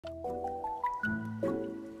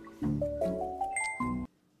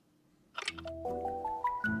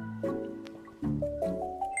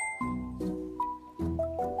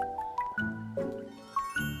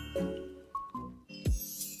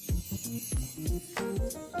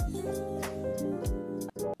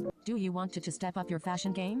Do you want to step up your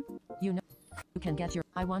fashion game? You know you can get your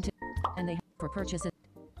I want it and they for purchases.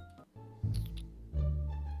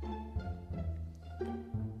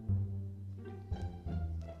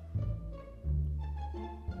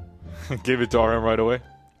 Give it to RM right away.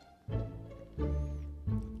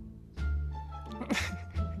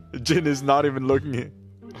 Jin is not even looking at.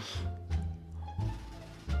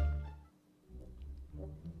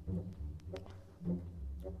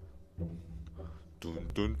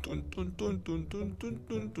 Dun, dun, dun, dun, dun, dun, dun,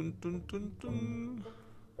 dun, dun, dun, dun, dun, dun.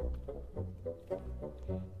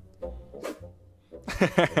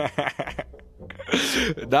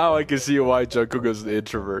 Now I can see why Jungkook is the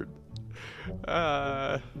introvert.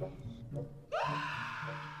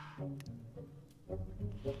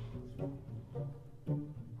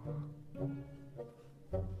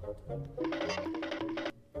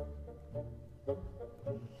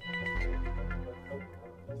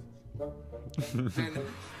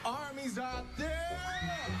 Armies out there.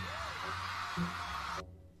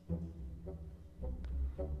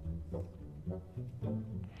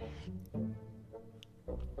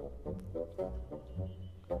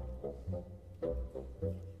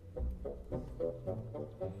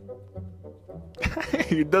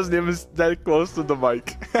 He doesn't even stand close to the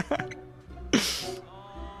mic.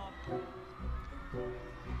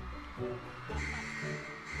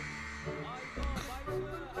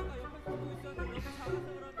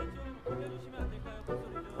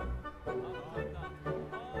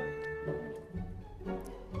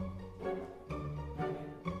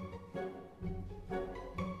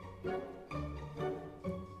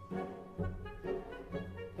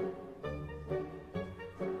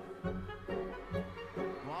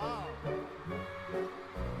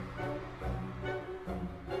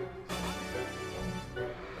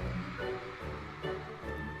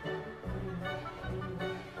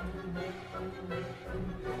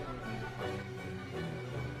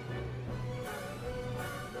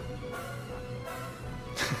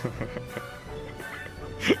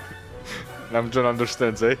 Namjoon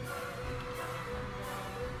understands, eh?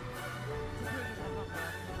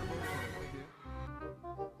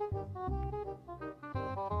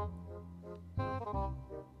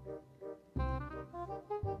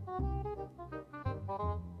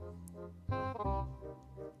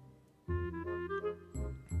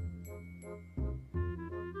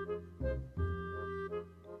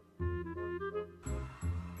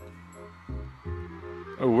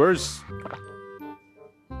 Oh, where's...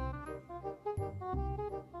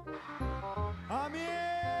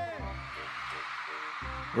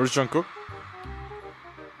 Where's Jungkook?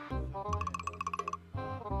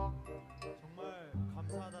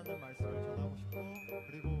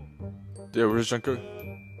 Yeah, where's Jungkook?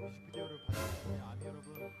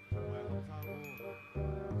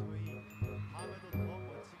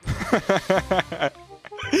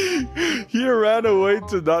 He ran away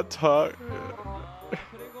to not talk.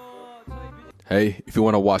 Hey, if you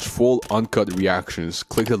want to watch full uncut reactions,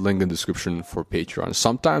 click the link in the description for Patreon.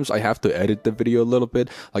 Sometimes I have to edit the video a little bit,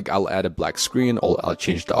 like I'll add a black screen or I'll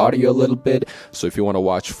change the audio a little bit. So if you want to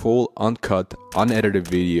watch full uncut, unedited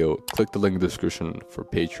video, click the link in the description for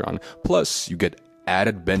Patreon. Plus, you get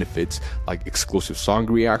added benefits like exclusive song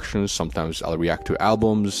reactions. Sometimes I'll react to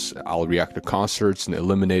albums, I'll react to concerts and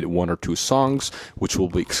eliminate 1 or 2 songs, which will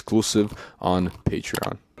be exclusive on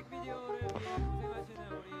Patreon.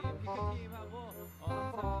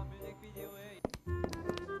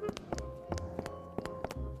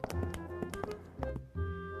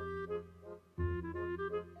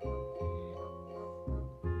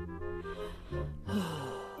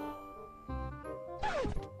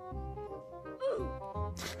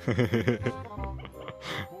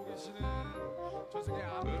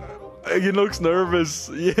 He looks nervous.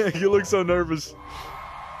 Yeah, he looks so nervous.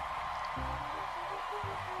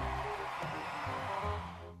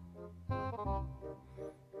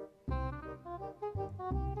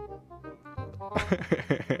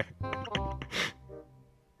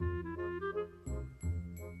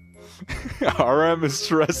 RM is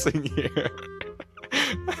stressing here.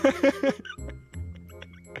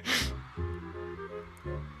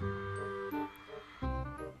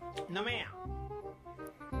 No ma'am.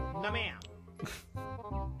 No ma'am.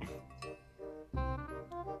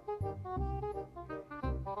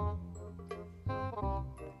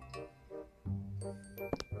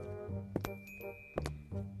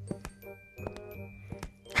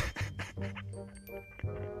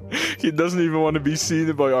 He doesn't even want to be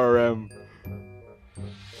seen by RM.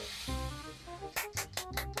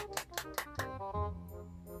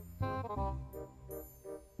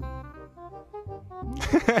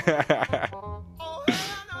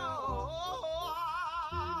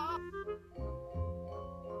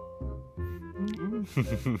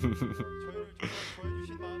 주신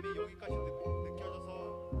마음이 여기까지 느껴져서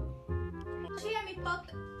취향이 뻗.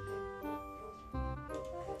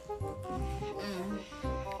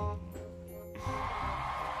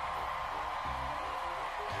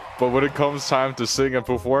 But when it comes time to sing and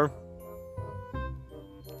perform,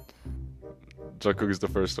 Jungkook is the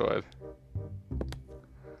first one.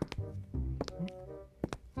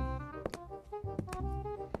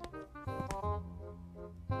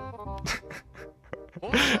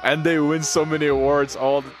 And they win so many awards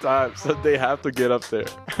all the time, so they have to get up there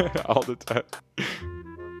all the time.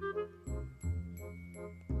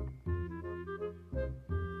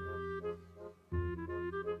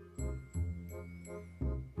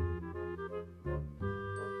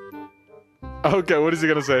 Okay, what is he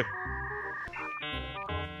gonna say?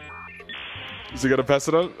 Is he gonna pass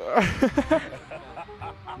it on?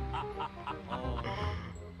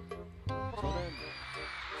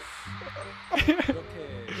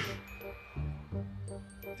 이렇게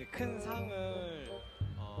이제 큰 상을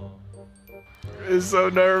He's so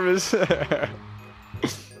nervous.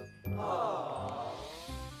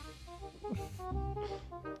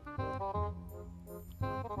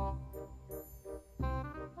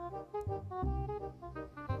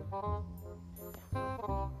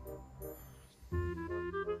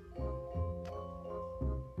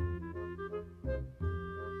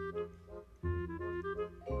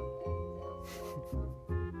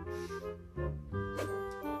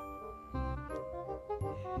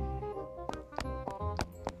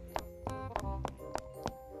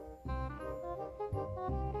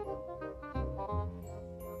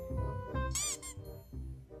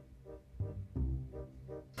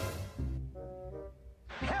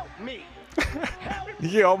 me.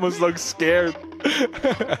 He almost looks scared.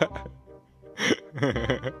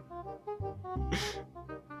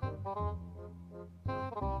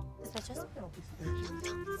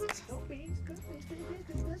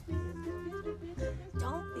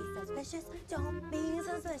 Don't be suspicious. Don't be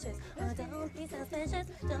suspicious. Don't be suspicious.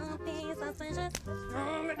 Don't be suspicious.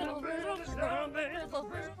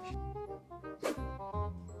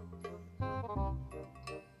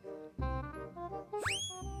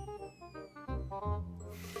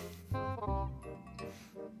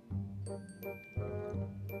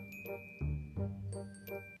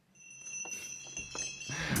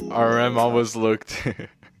 RM always looked.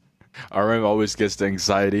 RM always gets the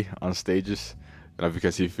anxiety on stages,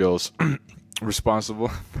 because he feels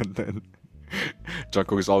responsible. But then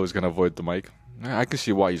Jungkook is always gonna avoid the mic. I can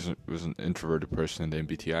see why he was an introverted person in the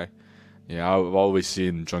MBTI. Yeah, I've always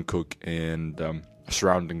seen Jungkook in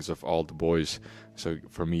surroundings of all the boys. So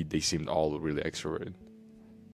for me, they seemed all really extroverted.